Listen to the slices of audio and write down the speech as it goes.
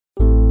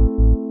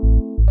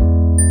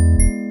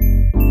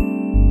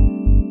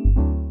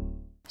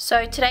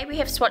So today we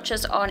have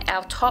swatches on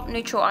our top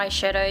neutral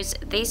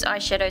eyeshadows. These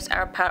eyeshadows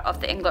are a part of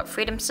the Inglot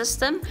Freedom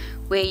system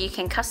where you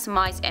can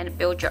customize and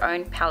build your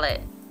own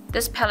palette.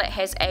 This palette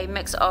has a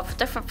mix of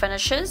different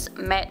finishes,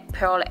 matte,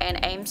 pearl and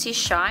AMC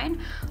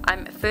shine.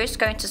 I'm first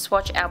going to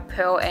swatch our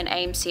pearl and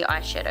AMC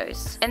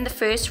eyeshadows. In the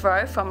first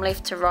row from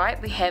left to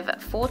right we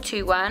have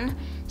 421,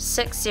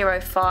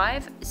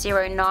 605,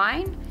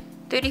 09,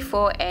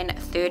 34 and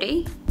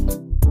 30.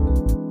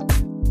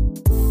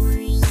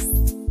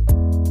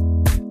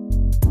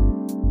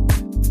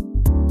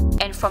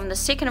 And from the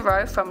second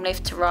row from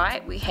left to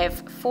right we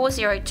have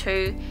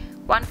 402,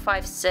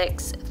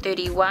 156,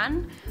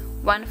 31,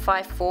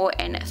 154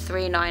 and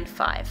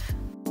 395.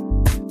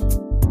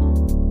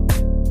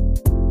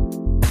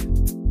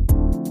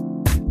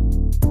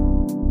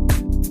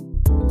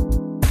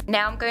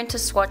 Now I'm going to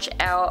swatch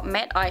our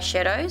matte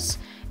eyeshadows.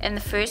 In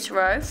the first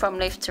row from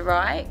left to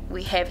right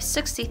we have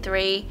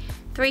 63,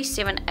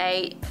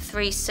 378,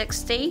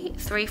 360,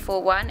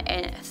 341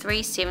 and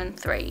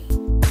 373.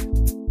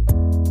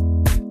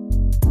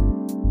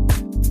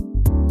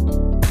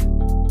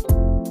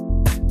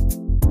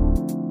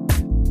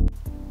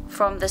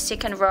 From the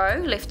second row,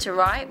 left to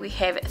right, we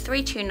have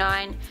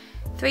 329,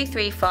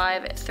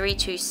 335,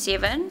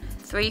 327,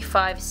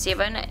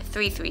 357,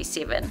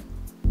 337.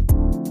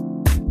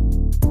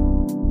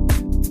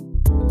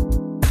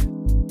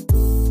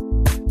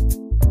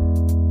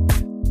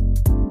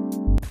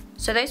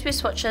 So those were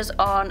swatches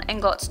on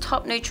Inglot's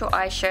top neutral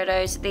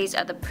eyeshadows. These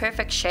are the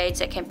perfect shades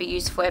that can be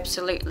used for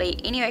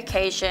absolutely any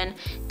occasion,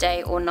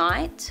 day or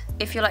night.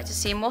 If you'd like to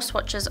see more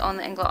swatches on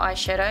the Inglot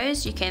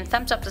eyeshadows, you can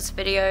thumbs up this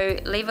video,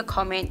 leave a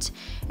comment,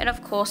 and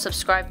of course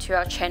subscribe to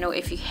our channel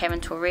if you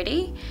haven't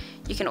already.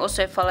 You can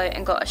also follow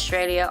Inglot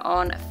Australia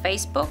on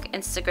Facebook,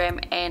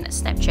 Instagram and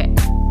Snapchat.